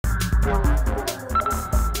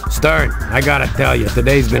Stern, I gotta tell you,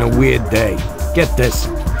 today's been a weird day. Get this.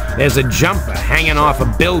 There's a jumper hanging off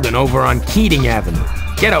a building over on Keating Avenue.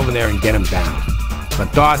 Get over there and get him down.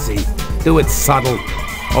 But Darcy, do it subtle.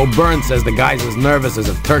 O'Byrne says the guy's as nervous as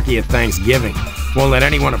a turkey at Thanksgiving. Won't let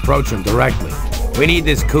anyone approach him directly. We need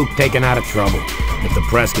this kook taken out of trouble. If the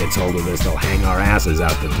press gets hold of this, they'll hang our asses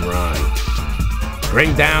out to dry.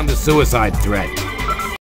 Bring down the suicide threat.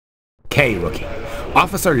 Okay, Rookie.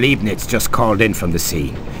 Officer Leibniz just called in from the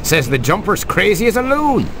scene. Says the jumper's crazy as a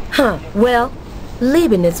loon. Huh, well,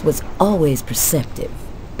 Leibniz was always perceptive.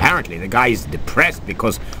 Apparently the guy's depressed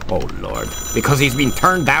because, oh Lord, because he's been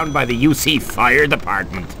turned down by the UC Fire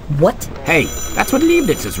Department. What? Hey, that's what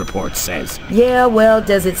Leibniz's report says. Yeah, well,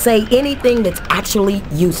 does it say anything that's actually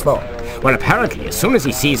useful? Well, apparently, as soon as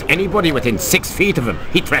he sees anybody within 6 feet of him,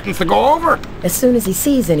 he threatens to go over. As soon as he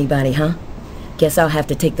sees anybody, huh? Guess I'll have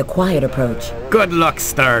to take the quiet approach. Good luck,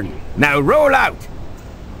 Stern. Now roll out.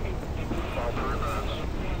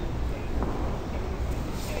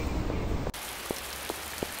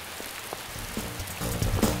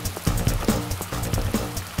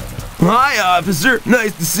 Hi, officer.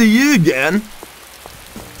 Nice to see you again.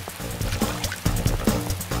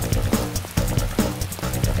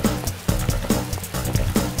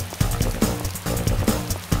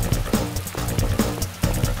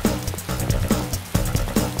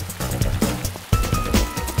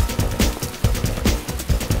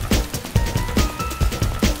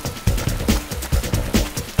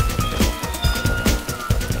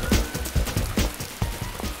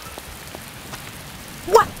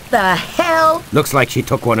 The hell? Looks like she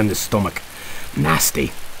took one in the stomach.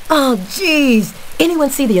 Nasty. Oh, jeez. Anyone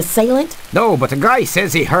see the assailant? No, but the guy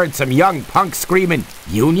says he heard some young punks screaming,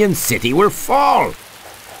 Union City will fall.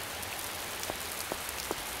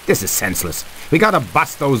 This is senseless. We gotta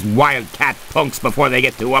bust those wildcat punks before they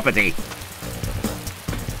get too uppity.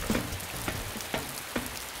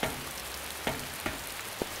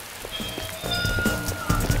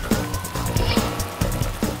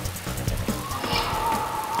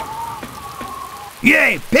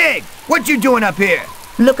 Yay, pig! What you doing up here?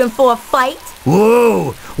 Looking for a fight?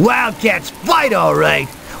 Whoa! Wildcats fight, all right!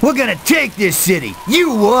 We're gonna take this city!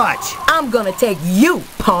 You watch! I'm gonna take you,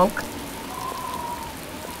 punk!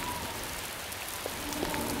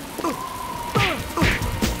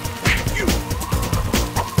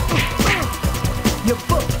 Your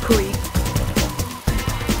foot, creep!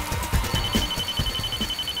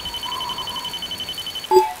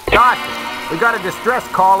 Josh, we got a distress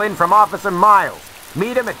call in from Officer Miles.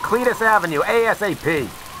 Meet him at Cletus Avenue, ASAP.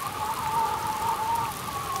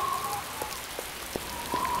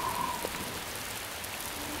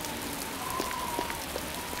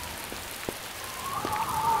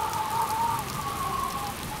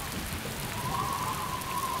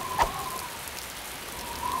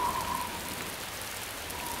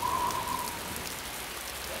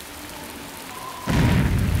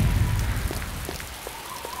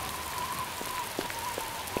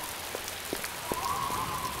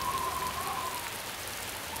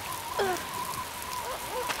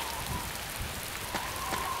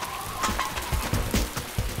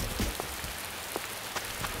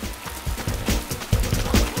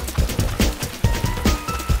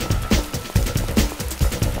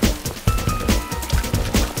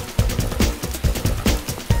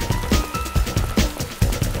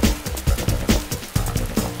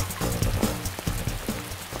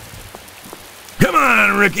 Come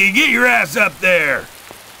on, Rookie, get your ass up there!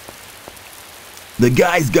 The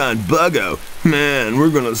guy's gone buggo. Man, we're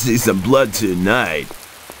gonna see some blood tonight.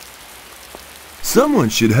 Someone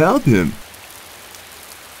should help him.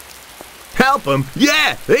 Help him?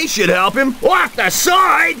 Yeah, they should help him. Off the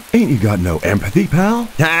side! Ain't you got no empathy, pal?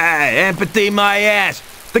 Ah, empathy my ass!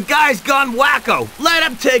 The guy's gone wacko! Let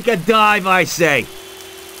him take a dive, I say!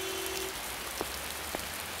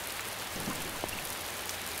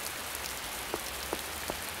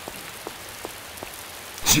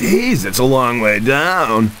 Jeez, it's a long way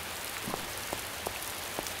down.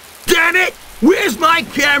 Damn it! Where's my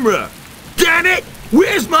camera? Damn it!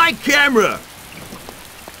 Where's my camera?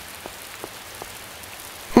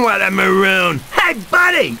 What a maroon! Hey,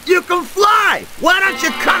 buddy! You can fly! Why don't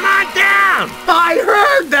you come on down? I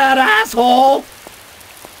heard that, asshole!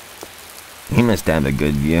 He must have a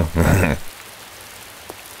good view.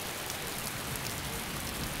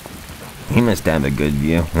 He must have a good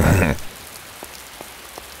view.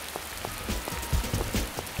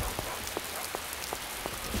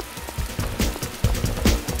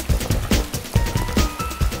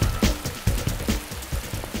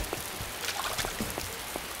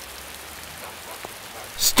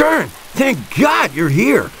 Stern, thank God you're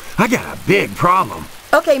here. I got a big problem.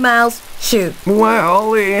 Okay, Miles, shoot.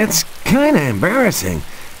 Well, it's kind of embarrassing.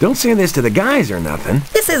 Don't say this to the guys or nothing.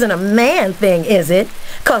 This isn't a man thing, is it?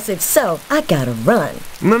 'Cause if so, I gotta run.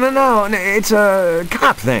 No, it's a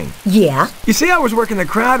cop thing. Yeah? You see, I was working the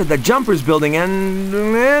crowd at the Jumpers building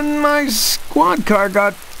and my squad car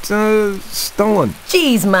got stolen.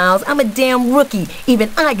 Jeez, Miles, I'm a damn rookie.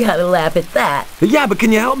 Even I gotta laugh at that. Yeah, but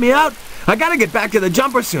can you help me out? I gotta get back to the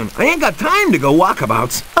Jumper soon. I ain't got time to go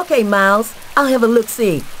walkabouts. Okay, Miles, I'll have a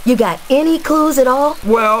look-see. You got any clues at all?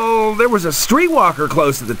 Well, there was a streetwalker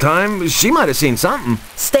close at the time. She might have seen something.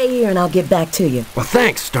 Stay here and I'll get back to you. Well,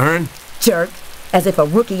 thanks, Stern. Jerk. As if a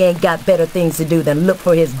rookie ain't got better things to do than look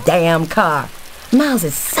for his damn car. Miles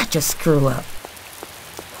is such a screw-up.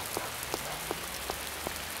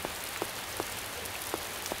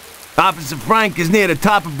 Officer Frank is near the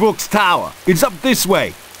top of Brooks Tower. It's up this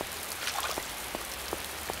way.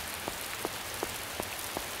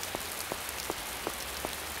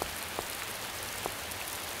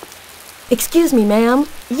 Excuse me, ma'am.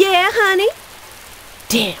 Yeah, honey?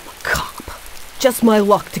 Damn cop. Just my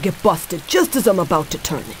luck to get busted just as I'm about to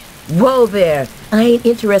turn in. Whoa there. I ain't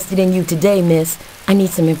interested in you today, miss. I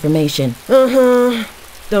need some information. Uh-huh.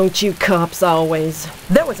 Don't you cops always?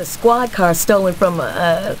 There was a squad car stolen from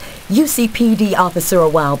a UCPD officer a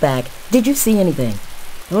while back. Did you see anything?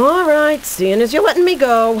 All right, seeing as you're letting me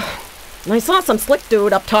go. I saw some slick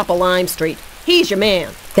dude up top of Lime Street. He's your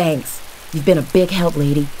man. Thanks. You've been a big help,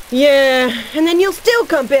 lady. Yeah, and then you'll still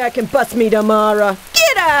come back and bust me tomorrow.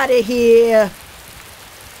 Get out of here!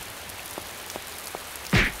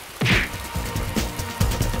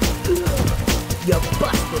 You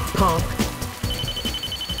busted, punk.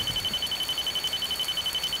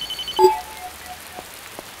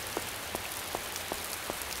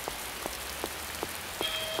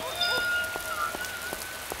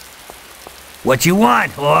 What you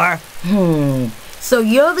want, whore? So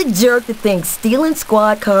you're the jerk that thinks stealing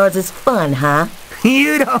squad cars is fun, huh?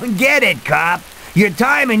 You don't get it, cop. Your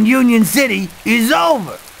time in Union City is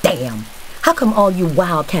over. Damn. How come all you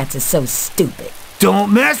wildcats are so stupid?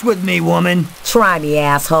 Don't mess with me, woman. Try me,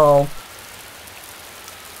 asshole.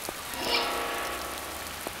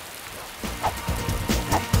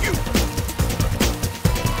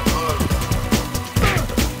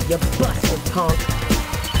 You busted, punk.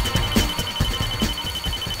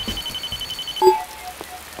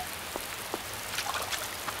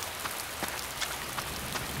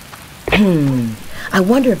 I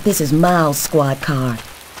wonder if this is Miles' squad car.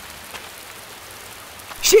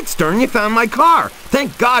 Shit, Stern, you found my car.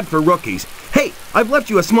 Thank God for rookies. Hey, I've left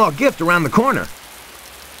you a small gift around the corner.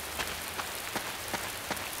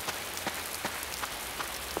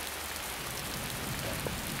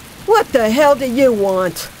 What the hell do you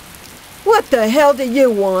want? What the hell do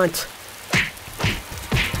you want?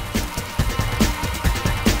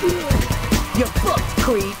 You booked,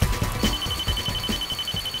 creep.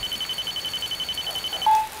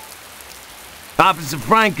 Officer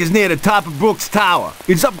Frank is near the top of Brooks Tower.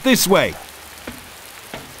 It's up this way.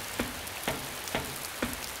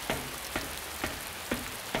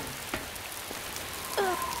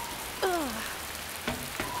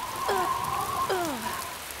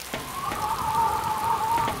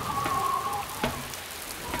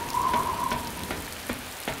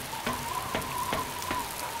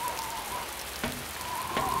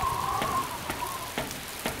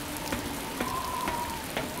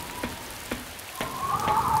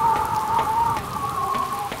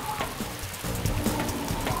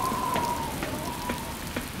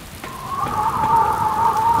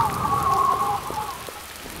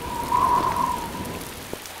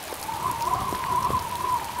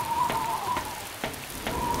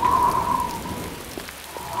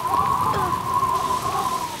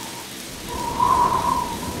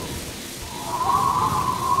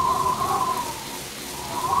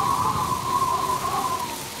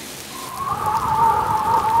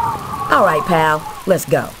 All right, pal. Let's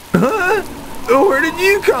go. Huh? Where did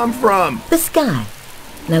you come from? The sky.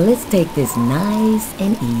 Now let's take this nice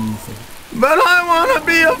and easy. But I want to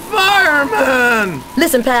be a fireman!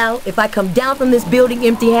 Listen, pal, if I come down from this building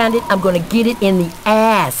empty-handed, I'm gonna get it in the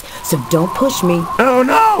ass. So don't push me. Oh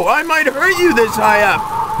no, I might hurt you this high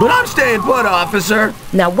up. But I'm staying put, officer.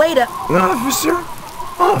 Now wait up. Officer?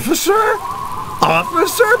 Officer?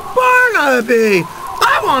 Officer Barnaby!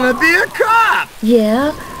 I want to be a cop!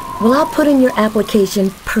 Yeah? Well, I'll put in your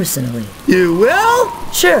application personally. You will?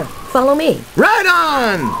 Sure. Follow me. Right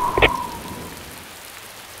on!